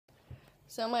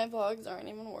So my vlogs aren't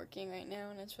even working right now,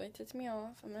 and it's really tipped me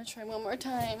off. I'm gonna try one more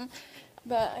time.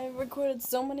 But I recorded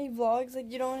so many vlogs, like,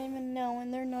 you don't even know,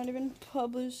 and they're not even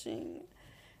publishing.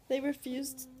 They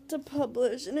refused to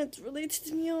publish, and it's really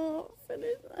tipped me off.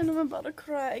 And I'm about to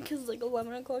cry, because it's like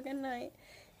 11 o'clock at night,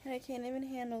 and I can't even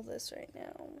handle this right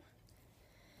now.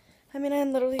 I mean, I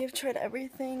literally have tried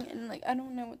everything, and, like, I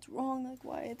don't know what's wrong, like,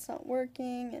 why it's not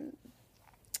working, and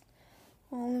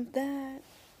all of that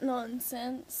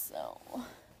nonsense, so.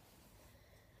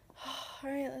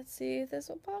 Alright, let's see if this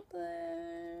will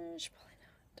publish.